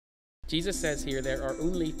Jesus says here there are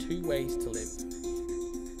only two ways to live: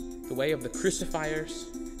 the way of the crucifiers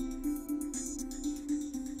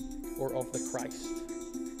or of the Christ,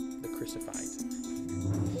 the crucified.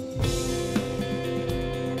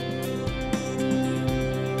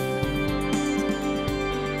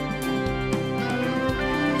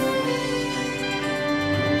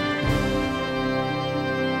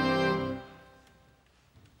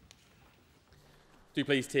 Do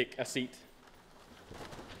please take a seat.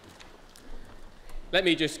 Let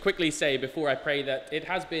me just quickly say before I pray that it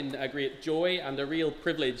has been a great joy and a real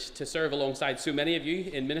privilege to serve alongside so many of you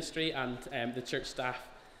in ministry and the church staff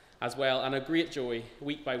as well, and a great joy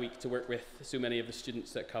week by week to work with so many of the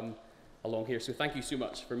students that come along here. So thank you so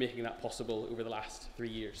much for making that possible over the last 3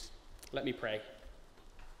 years. Let me pray.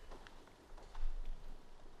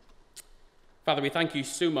 Father, we thank you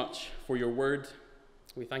so much for your word.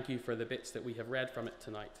 We thank you for the bits that we have read from it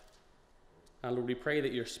tonight. And Lord, we pray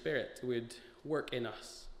that your Spirit would work in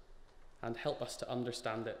us and help us to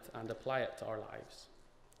understand it and apply it to our lives.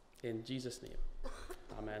 In Jesus' name,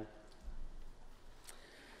 amen.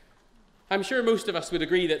 I'm sure most of us would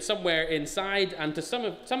agree that somewhere inside and to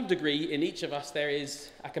some degree in each of us there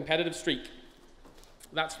is a competitive streak.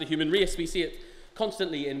 That's the human race. We see it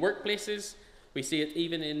constantly in workplaces. We see it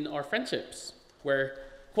even in our friendships, where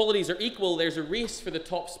qualities are equal. There's a race for the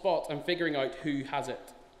top spot and figuring out who has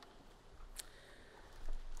it.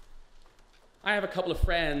 I have a couple of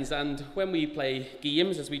friends, and when we play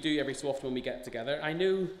games, as we do every so often when we get together, I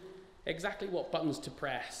know exactly what buttons to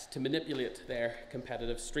press to manipulate their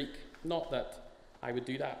competitive streak. Not that I would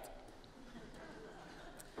do that.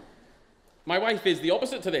 My wife is the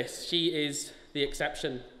opposite to this. She is the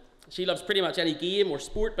exception. She loves pretty much any game or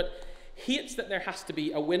sport, but hates that there has to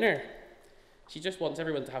be a winner. She just wants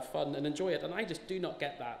everyone to have fun and enjoy it, and I just do not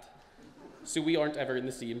get that. So we aren't ever in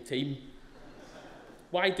the same team.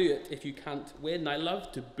 Why do it if you can't win? I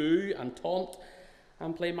love to boo and taunt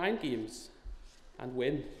and play mind games and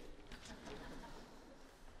win.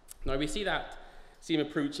 Now, we see that same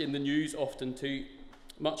approach in the news often too.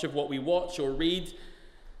 Much of what we watch or read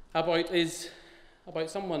about is about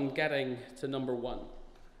someone getting to number one.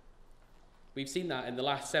 We've seen that in the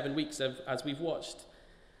last 7 weeks as we've watched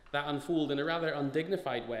that unfold in a rather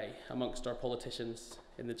undignified way amongst our politicians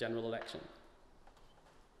in the general election.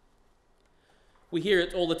 We hear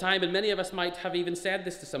it all the time, and many of us might have even said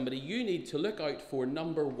this to somebody: you need to look out for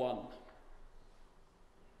number one.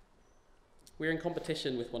 We're in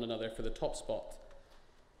competition with one another for the top spot.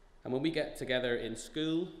 And when we get together in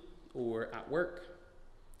school or at work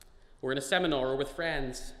or in a seminar or with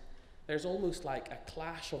friends, there's almost like a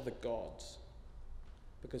clash of the gods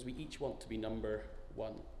because we each want to be number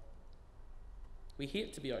one. We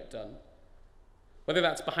hate to be outdone. Whether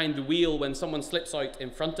that's behind the wheel when someone slips out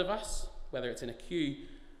in front of us, whether it's in a queue,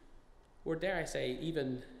 or dare I say,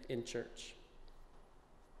 even in church.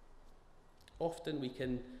 Often we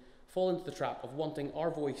can fall into the trap of wanting our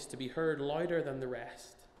voice to be heard louder than the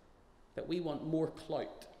rest, that we want more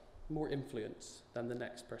clout, more influence than the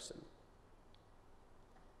next person.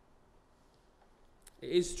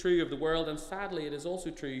 It is true of the world, and sadly it is also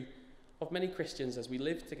true of many Christians as we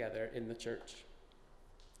live together in the church.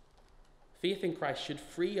 Faith in Christ should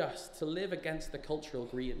free us to live against the cultural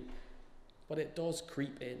grain, but it does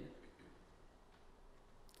creep in.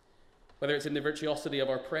 Whether it's in the virtuosity of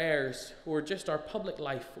our prayers or just our public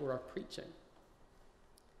life or our preaching,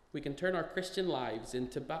 we can turn our Christian lives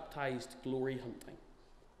into baptized glory hunting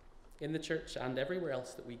in the church and everywhere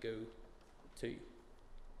else that we go to.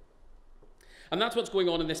 And that's what's going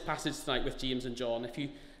on in this passage tonight with James and John. If you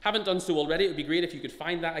haven't done so already, it would be great if you could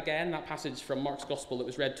find that again, that passage from Mark's Gospel that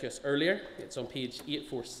was read to us earlier. It's on page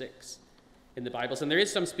 846 in the Bibles. And there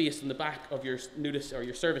is some space in the back of your notice or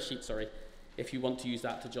your service sheet, if you want to use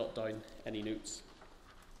that to jot down any notes.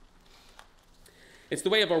 It's the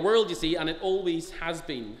way of our world, you see, and it always has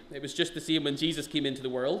been. It was just the same when Jesus came into the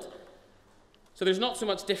world. So there's not so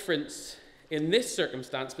much difference in this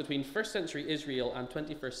circumstance between first century Israel and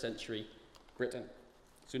 21st century Britain.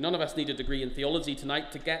 So none of us need a degree in theology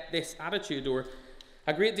tonight to get this attitude or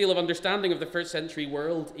a great deal of understanding of the first century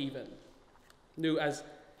world even. No, as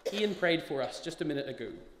Ian prayed for us just a minute ago,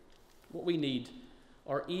 what we need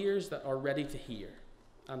are ears that are ready to hear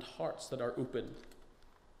and hearts that are open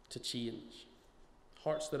to change.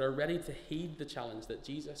 Hearts that are ready to heed the challenge that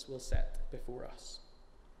Jesus will set before us.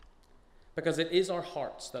 Because it is our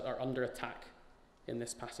hearts that are under attack in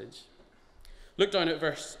this passage. Look down at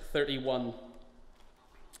verse 31.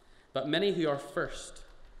 But many who are first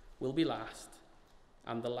will be last,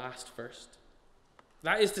 and the last first.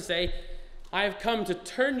 That is to say, I have come to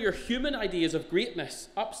turn your human ideas of greatness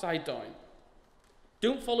upside down.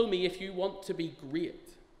 Don't follow me if you want to be great.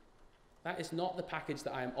 That is not the package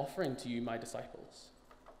that I am offering to you, my disciples.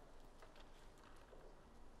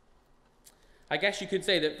 I guess you could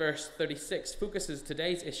say that verse 36 focuses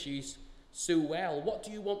today's issues so well. What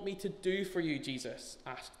do you want me to do for you, Jesus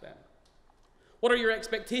asked them. What are your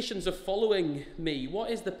expectations of following me? What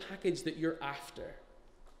is the package that you're after?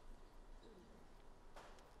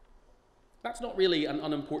 That's not really an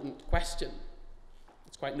unimportant question.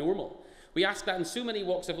 It's quite normal. We ask that in so many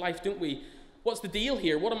walks of life, don't we? What's the deal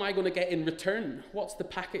here? What am I going to get in return? What's the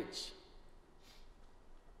package?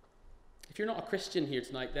 If you're not a Christian here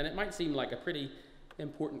tonight, then it might seem like a pretty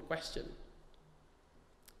important question.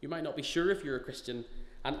 You might not be sure if you're a Christian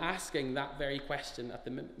and asking that very question at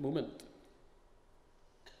the moment.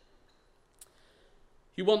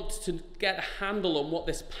 You want to get a handle on what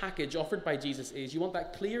this package offered by Jesus is. You want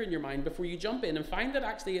that clear in your mind before you jump in and find that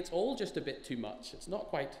actually it's all just a bit too much. It's not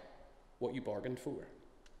quite what you bargained for.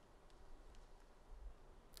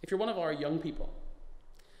 If you're one of our young people,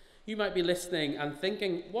 you might be listening and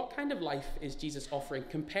thinking, what kind of life is Jesus offering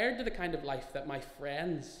compared to the kind of life that my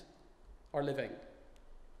friends are living?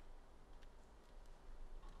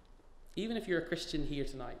 Even if you're a Christian here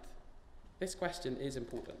tonight, this question is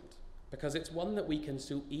important because it's one that we can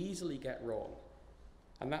so easily get wrong.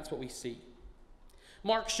 And that's what we see.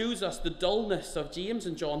 Mark shows us the dullness of James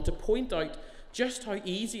and John to point out just how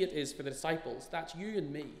easy it is for the disciples, that's you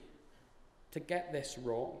and me, to get this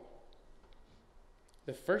wrong.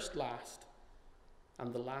 The first last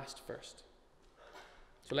and the last first.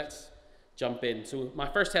 So let's jump in. So my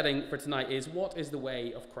first heading for tonight is, what is the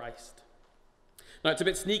way of Christ? Now it's a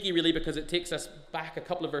bit sneaky really because it takes us back a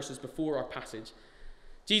couple of verses before our passage.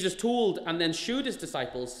 Jesus told and then showed his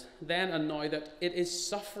disciples then and now that it is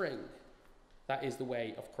suffering that is the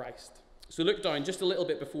way of Christ. So look down just a little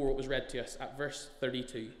bit before what was read to us at verse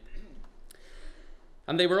 32.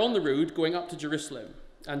 And they were on the road going up to Jerusalem,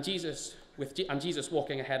 and Jesus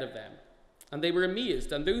walking ahead of them. And they were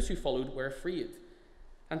amazed, and those who followed were afraid.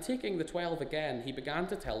 And taking the 12 again, he began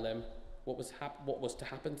to tell them what was to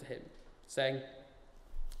happen to him, saying,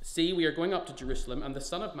 "See, we are going up to Jerusalem, and the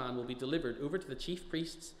Son of Man will be delivered over to the chief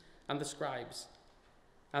priests and the scribes,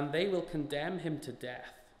 and they will condemn him to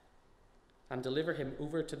death and deliver him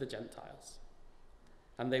over to the Gentiles.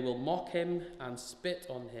 And they will mock him and spit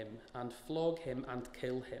on him and flog him and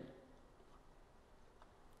kill him.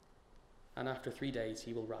 And after 3 days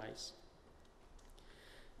he will rise."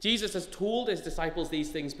 Jesus has told his disciples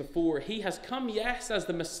these things before. He has come, yes, as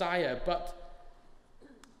the Messiah, but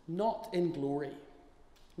not in glory.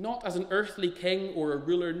 Not as an earthly king or a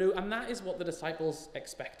ruler, no, and that is what the disciples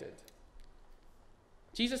expected.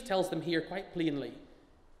 Jesus tells them here quite plainly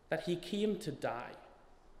that he came to die.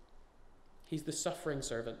 He's the suffering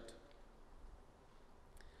servant.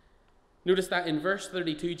 Notice that in verse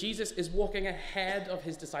 32, Jesus is walking ahead of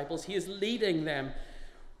his disciples. He is leading them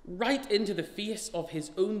right into the face of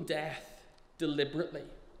his own death deliberately.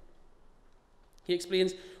 He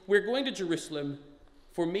explains, we're going to Jerusalem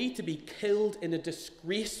for me to be killed in a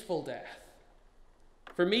disgraceful death,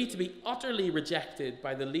 for me to be utterly rejected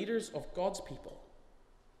by the leaders of God's people.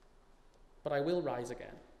 But I will rise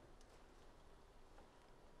again.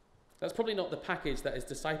 That's probably not the package that his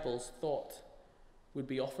disciples thought would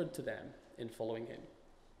be offered to them in following him.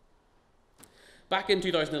 Back in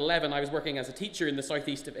 2011, I was working as a teacher in the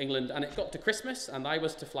southeast of England, and it got to Christmas, and I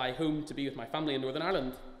was to fly home to be with my family in Northern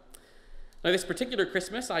Ireland. Now, this particular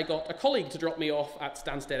Christmas, I got a colleague to drop me off at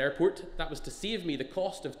Stansted Airport. That was to save me the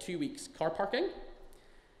cost of 2 weeks car parking.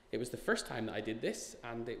 It was the first time that I did this,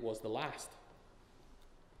 and it was the last.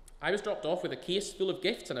 I was dropped off with a case full of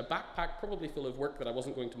gifts and a backpack probably full of work that I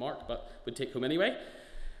wasn't going to mark, but would take home anyway.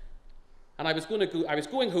 And I was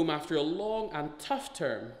going home after a long and tough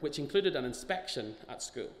term, which included an inspection at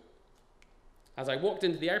school. As I walked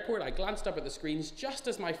into the airport, I glanced up at the screens just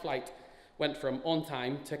as my flight went from on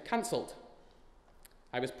time to cancelled.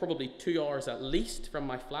 I was probably 2 hours at least from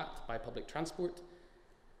my flat by public transport.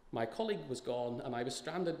 My colleague was gone, and I was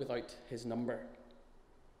stranded without his number.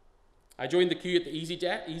 I joined the queue at the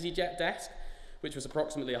EasyJet desk, which was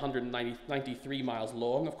approximately 193 miles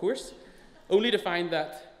long, of course, only to find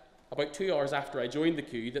that about 2 hours after I joined the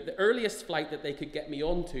queue, that the earliest flight that they could get me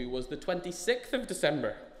onto was the 26th of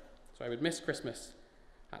December, so I would miss Christmas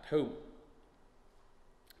at home.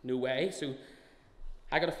 No way, so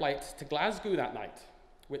I got a flight to Glasgow that night,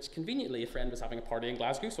 which conveniently a friend was having a party in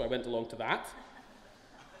Glasgow, so I went along to that.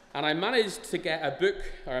 And I managed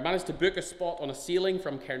to book a spot on a sailing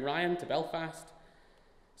from Cairnryan to Belfast.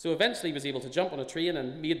 So eventually was able to jump on a train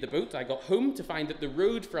and made the boat. I got home to find that the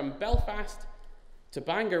road from Belfast to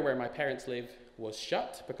Bangor, where my parents live, was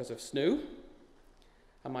shut because of snow.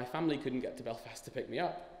 and my family couldn't get to Belfast to pick me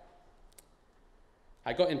up.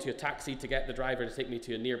 I got into a taxi to get the driver to take me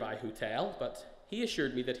to a nearby hotel, but he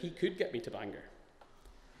assured me that he could get me to Bangor.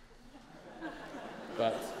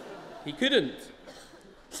 But he couldn't.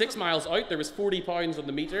 6 miles out, there was £40 on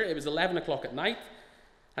the meter, it was 11 o'clock at night,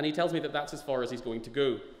 and he tells me that that's as far as he's going to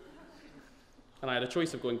go. And I had a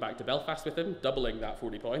choice of going back to Belfast with him, doubling that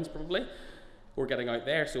 £40 probably, or getting out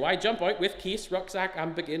there. So I jump out with case, rucksack,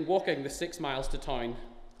 and begin walking the 6 miles to town.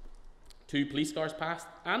 2 police cars passed,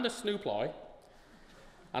 and a snowplow,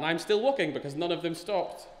 and I'm still walking because none of them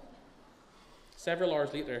stopped. Several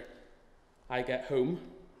hours later, I get home,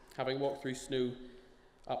 having walked through snow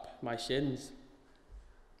up my shins.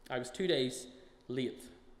 I was 2 days late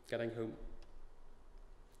getting home.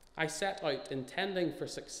 I set out intending for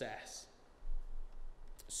success,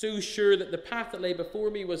 so sure that the path that lay before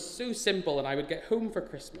me was so simple and I would get home for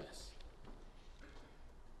Christmas.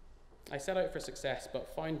 I set out for success,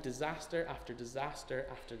 but found disaster after disaster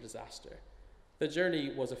after disaster. The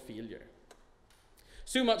journey was a failure.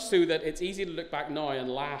 So much so that it's easy to look back now and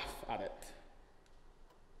laugh at it.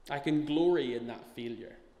 I can glory in that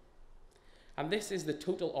failure. And this is the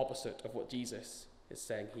total opposite of what Jesus is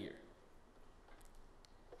saying here.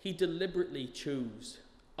 He deliberately chose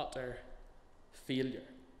utter failure.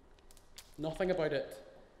 Nothing about it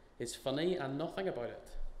is funny, and nothing about it.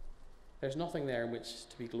 There's nothing there in which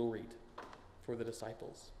to be gloried for the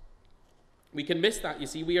disciples. We can miss that, you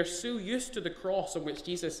see. We are so used to the cross on which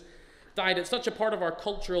Jesus died. It's such a part of our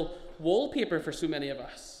cultural wallpaper for so many of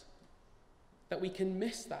us that we can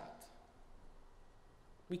miss that.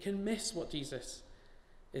 We can miss what Jesus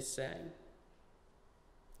is saying.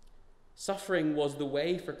 Suffering was the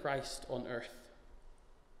way for Christ on earth.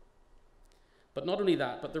 But not only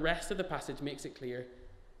that, but the rest of the passage makes it clear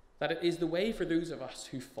that it is the way for those of us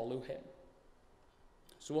who follow him.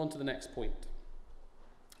 So on to the next point.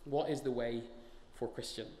 What is the way for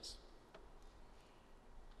Christians?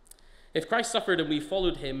 If Christ suffered and we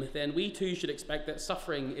followed him, then we too should expect that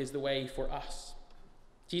suffering is the way for us.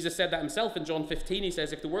 Jesus said that himself in John 15. He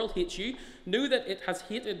says, if the world hates you, know that it has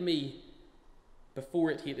hated me before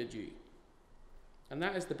it hated you. And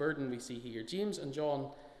that is the burden we see here. James and John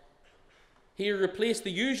here replace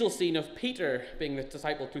the usual scene of Peter being the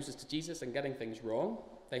disciple closest to Jesus and getting things wrong.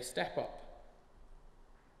 They step up.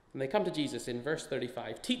 And they come to Jesus in verse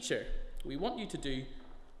 35. Teacher, we want you to do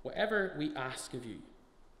whatever we ask of you.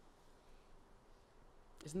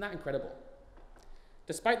 Isn't that incredible?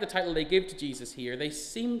 Despite the title they give to Jesus here, they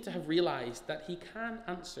seem to have realized that he can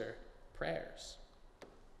answer prayers.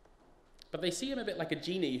 But they see him a bit like a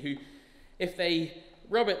genie who, if they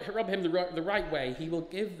rub him the right way, he will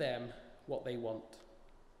give them what they want.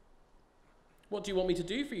 What do you want me to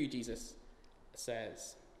do for you, Jesus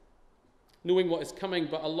says. Knowing what is coming,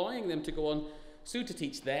 but allowing them to go on so to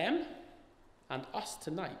teach them and us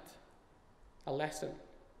tonight a lesson.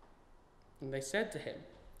 And they said to him,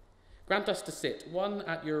 grant us to sit, one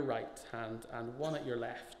at your right hand and one at your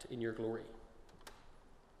left in your glory.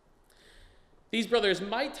 These brothers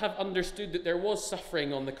might have understood that there was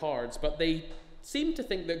suffering on the cards, but they seemed to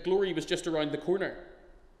think that glory was just around the corner.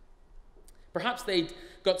 Perhaps they'd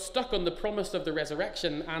got stuck on the promise of the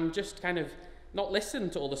resurrection and just kind of not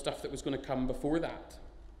listened to all the stuff that was going to come before that.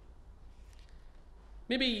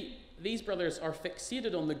 Maybe these brothers are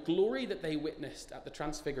fixated on the glory that they witnessed at the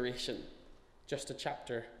Transfiguration just a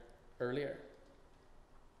chapter earlier.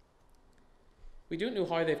 We don't know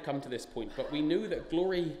how they've come to this point, but we know that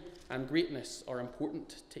glory and greatness are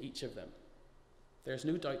important to each of them. There's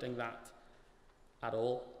no doubting that at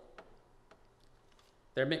all.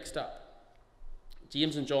 They're mixed up.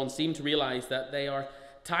 James and John seem to realize that they are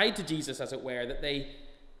tied to Jesus, as it were, that they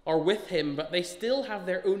are with him, but they still have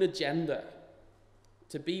their own agenda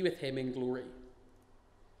to be with him in glory.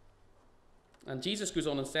 And Jesus goes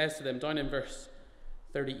on and says to them, down in verse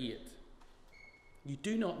 38, you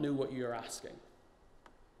do not know what you are asking.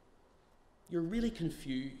 You're really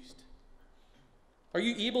confused. Are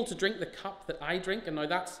you able to drink the cup that I drink? And now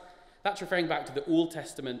that's referring back to the Old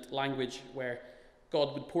Testament language where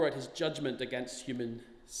God would pour out his judgment against human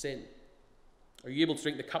sin. Are you able to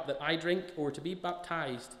drink the cup that I drink, or to be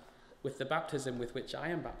baptized with the baptism with which I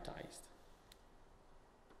am baptized?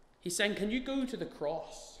 He's saying, can you go to the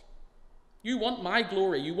cross? You want my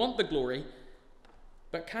glory, you want the glory,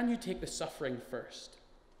 but can you take the suffering first?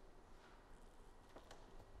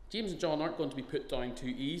 James and John aren't going to be put down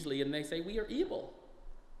too easily, and they say, we are able.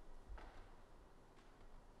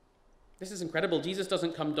 This is incredible. Jesus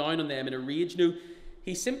doesn't come down on them in a rage. No,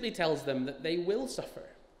 he simply tells them that they will suffer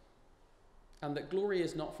and that glory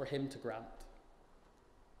is not for him to grant.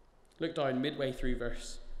 Look down midway through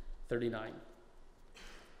verse 39.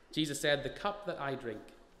 Jesus said, "The cup that I drink,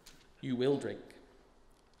 you will drink,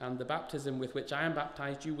 and the baptism with which I am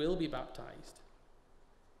baptized, you will be baptized.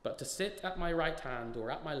 But to sit at my right hand or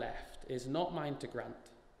at my left is not mine to grant,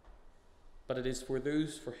 but it is for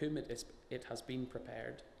those for whom it has been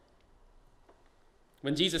prepared."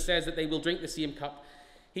 When Jesus says that they will drink the same cup,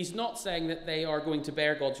 he's not saying that they are going to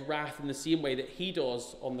bear God's wrath in the same way that he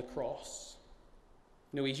does on the cross.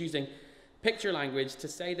 No, he's using picture language to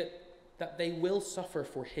say that they will suffer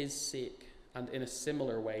for his sake and in a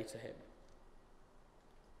similar way to him.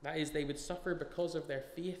 That is, they would suffer because of their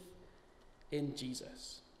faith in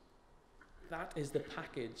Jesus. That is the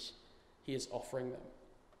package he is offering them.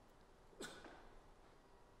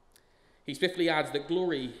 He swiftly adds that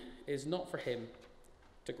glory is not for him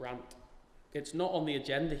to grant. It's not on the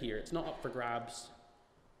agenda here. It's not up for grabs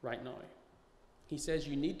right now. He says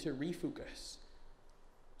you need to refocus.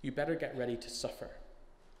 You better get ready to suffer.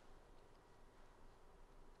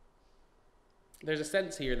 There's a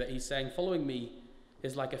sense here that he's saying following me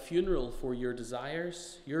is like a funeral for your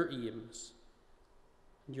desires, your aims,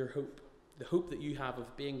 and your hope. The hope that you have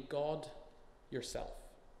of being God yourself.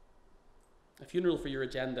 A funeral for your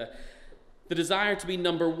agenda. The desire to be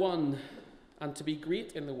number one and to be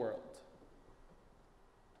great in the world.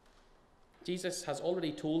 Jesus has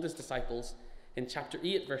already told his disciples in chapter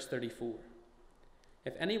 8, verse 34,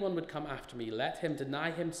 "If anyone would come after me, let him deny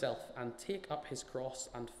himself and take up his cross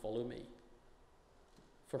and follow me.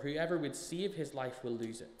 For whoever would save his life will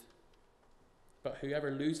lose it. But whoever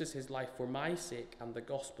loses his life for my sake and the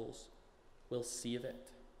gospel's will save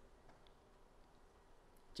it."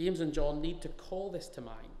 James and John need to call this to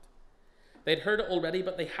mind. They'd heard it already,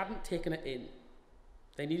 but they hadn't taken it in.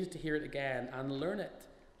 They needed to hear it again and learn it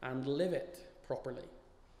and live it properly.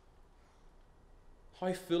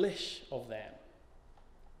 How foolish of them,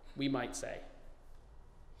 we might say.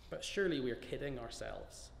 But surely we're kidding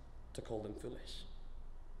ourselves to call them foolish.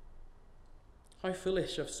 How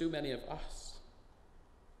foolish of so many of us.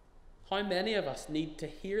 How many of us need to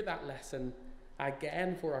hear that lesson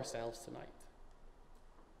again for ourselves tonight?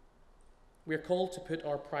 We're called to put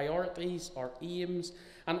our priorities, our aims,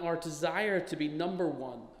 and our desire to be number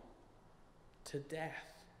one to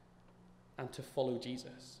death and to follow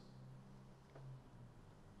Jesus.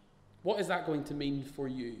 What is that going to mean for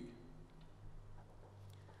you?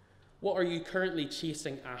 What are you currently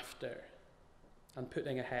chasing after and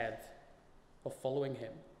putting ahead of following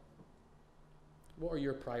him? What are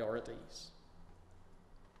your priorities?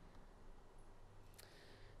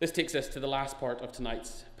 This takes us to the last part of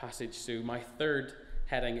tonight's passage. So my third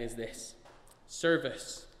heading is this: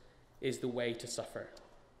 service is the way to suffer.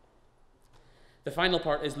 The final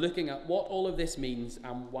part is looking at what all of this means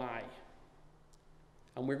and why.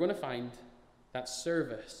 And we're going to find that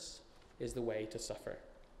service is the way to suffer.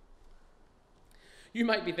 You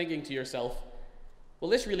might be thinking to yourself, well,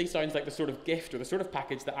 this really sounds like the sort of gift or the sort of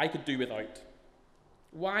package that I could do without.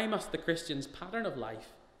 Why must the Christian's pattern of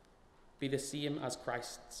life be the same as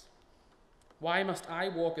Christ's? Why must I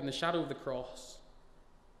walk in the shadow of the cross?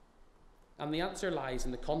 And the answer lies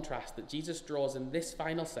in the contrast that Jesus draws in this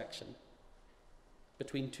final section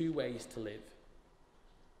between two ways to live.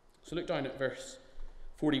 So look down at verse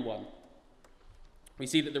 41. We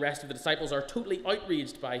see that the rest of the disciples are totally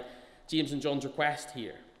outraged by James and John's request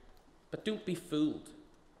here. But don't be fooled.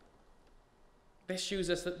 This shows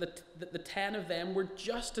us that the 10 of them were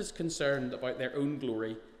just as concerned about their own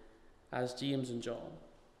glory as James and John.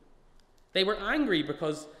 They were angry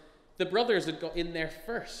because the brothers had got in there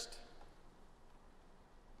first.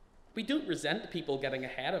 We don't resent people getting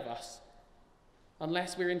ahead of us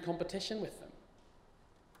unless we're in competition with them.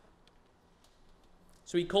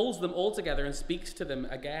 So he calls them all together and speaks to them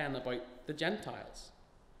again about the Gentiles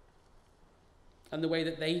and the way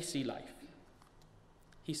that they see life.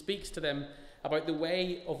 He speaks to them about the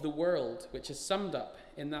way of the world, which is summed up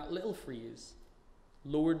in that little phrase,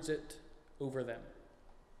 lords it over them.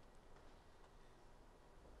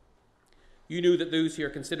 You know that those who are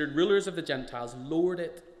considered rulers of the Gentiles lord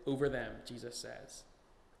it over them, Jesus says,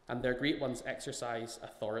 and their great ones exercise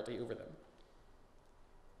authority over them.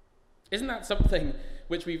 Isn't that something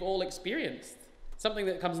which we've all experienced? Something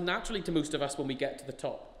that comes naturally to most of us when we get to the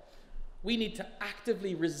top. We need to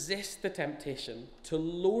actively resist the temptation to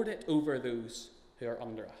lord it over those who are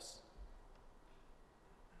under us.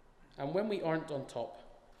 And when we aren't on top,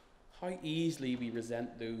 how easily we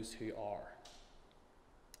resent those who are.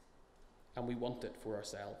 And we want it for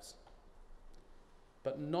ourselves.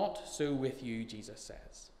 But not so with you, Jesus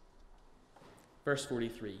says. Verse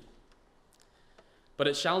 43. But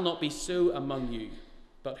it shall not be so among you,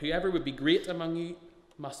 but whoever would be great among you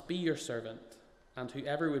must be your servant, and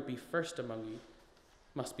whoever would be first among you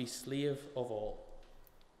must be slave of all.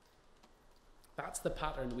 That's the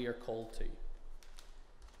pattern we are called to.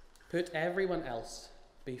 Put everyone else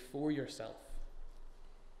before yourself.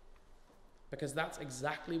 Because that's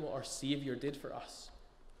exactly what our Saviour did for us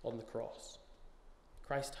on the cross.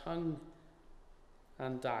 Christ hung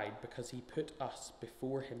and died because he put us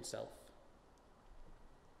before himself.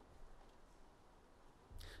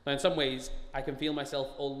 Now, in some ways, I can feel myself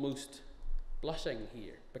almost blushing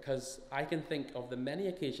here because I can think of the many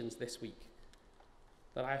occasions this week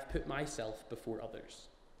that I have put myself before others.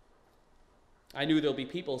 I know there'll be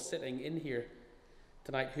people sitting in here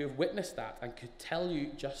tonight who have witnessed that and could tell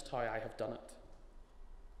you just how I have done it.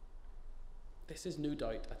 This is no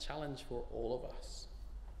doubt a challenge for all of us.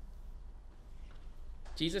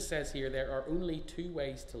 Jesus says here there are only two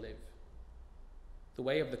ways to live: the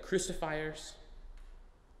way of the crucifiers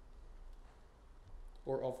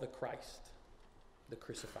or of the Christ, the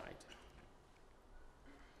crucified.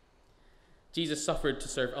 Jesus suffered to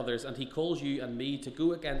serve others, and he calls you and me to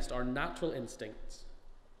go against our natural instincts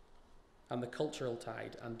and the cultural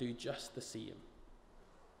tide and do just the same.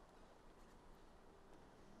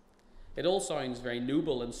 It all sounds very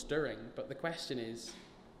noble and stirring, but the question is,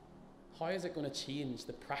 how is it going to change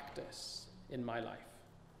the practice in my life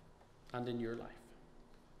and in your life?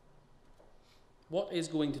 What is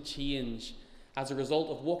going to change as a result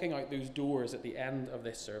of walking out those doors at the end of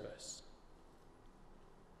this service?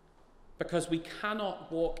 Because we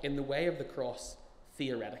cannot walk in the way of the cross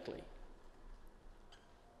theoretically.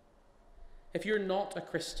 If you're not a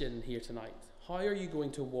Christian here tonight, how are you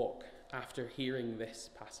going to walk after hearing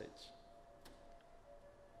this passage?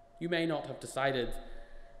 You may not have decided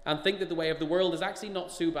and think that the way of the world is actually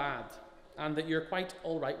not so bad and that you're quite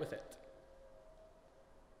all right with it.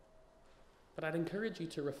 But I'd encourage you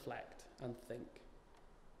to reflect and think,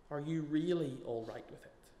 are you really all right with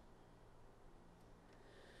it?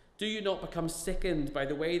 Do you not become sickened by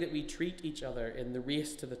the way that we treat each other in the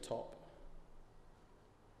race to the top?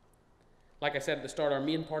 Like I said at the start, our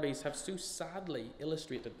main parties have so sadly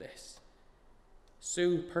illustrated this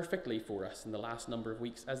so perfectly for us in the last number of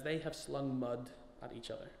weeks as they have slung mud at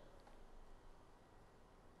each other.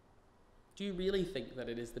 Do you really think that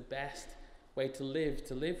it is the best way to live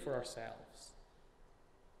for ourselves?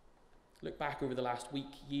 Look back over the last week,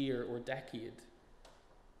 year, or decade.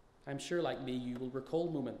 I'm sure, like me, you will recall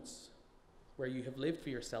moments where you have lived for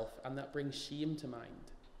yourself and that brings shame to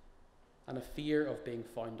mind and a fear of being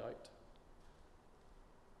found out.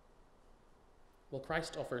 Well,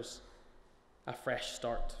 Christ offers a fresh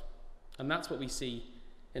start, and that's what we see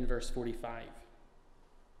in verse 45.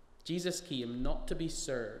 Jesus came not to be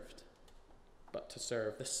served, but to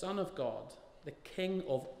serve. The Son of God, the King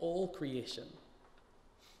of all creation,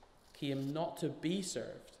 came not to be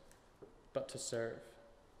served, but to serve,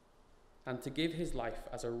 and to give his life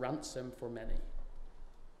as a ransom for many.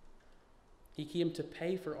 He came to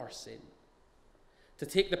pay for our sin, to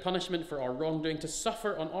take the punishment for our wrongdoing, to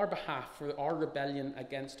suffer on our behalf for our rebellion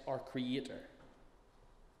against our Creator,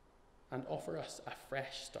 and offer us a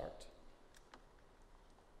fresh start.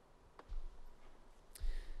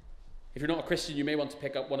 If you're not a Christian, you may want to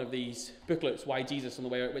pick up one of these booklets, Why Jesus, on the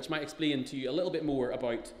way out, which might explain to you a little bit more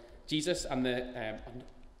about Jesus and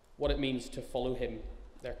what it means to follow him.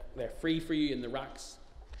 They're free for you in the racks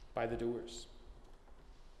by the doors.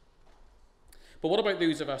 But what about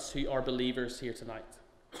those of us who are believers here tonight?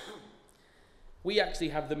 We actually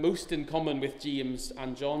have the most in common with James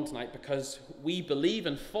and John tonight because we believe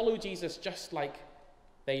and follow Jesus just like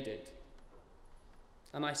they did.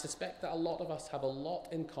 And I suspect that a lot of us have a lot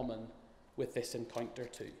in common with this encounter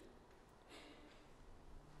too.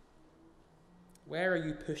 Where are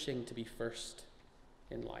you pushing to be first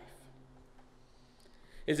in life?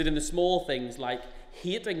 Is it in the small things like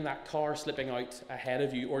hating that car slipping out ahead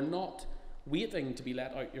of you, or not waiting to be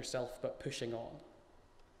let out yourself but pushing on?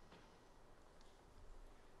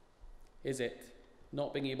 Is it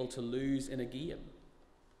not being able to lose in a game,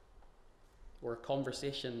 or a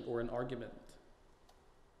conversation, or an argument?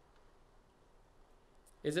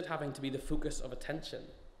 Is it having to be the focus of attention?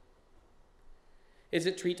 Is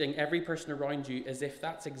it treating every person around you as if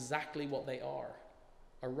that's exactly what they are,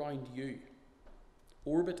 around you,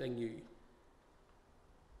 orbiting you?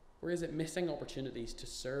 Or is it missing opportunities to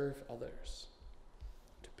serve others,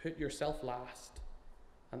 to put yourself last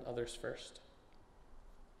and others first?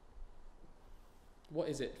 What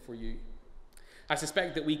is it for you? I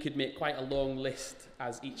suspect that we could make quite a long list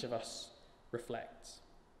as each of us reflects.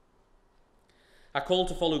 A call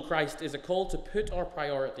to follow Christ is a call to put our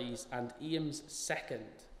priorities and aims second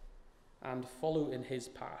and follow in his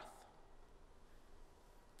path.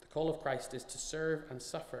 The call of Christ is to serve and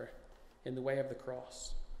suffer in the way of the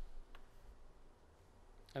cross.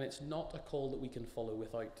 And it's not a call that we can follow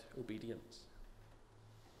without obedience.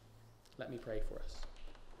 Let me pray for us.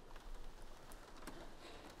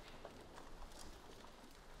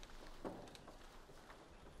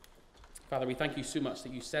 Father, we thank you so much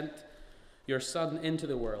that you sent your Son into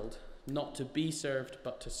the world, not to be served,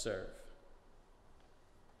 but to serve.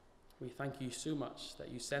 We thank you so much that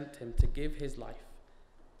you sent him to give his life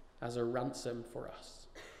as a ransom for us,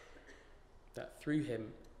 that through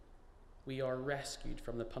him we are rescued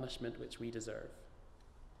from the punishment which we deserve.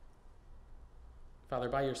 Father,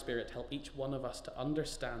 by your Spirit, help each one of us to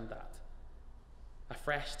understand that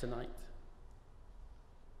afresh tonight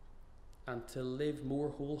and to live more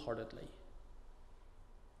wholeheartedly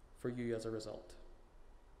for you as a result.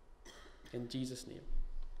 In Jesus' name,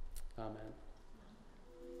 amen.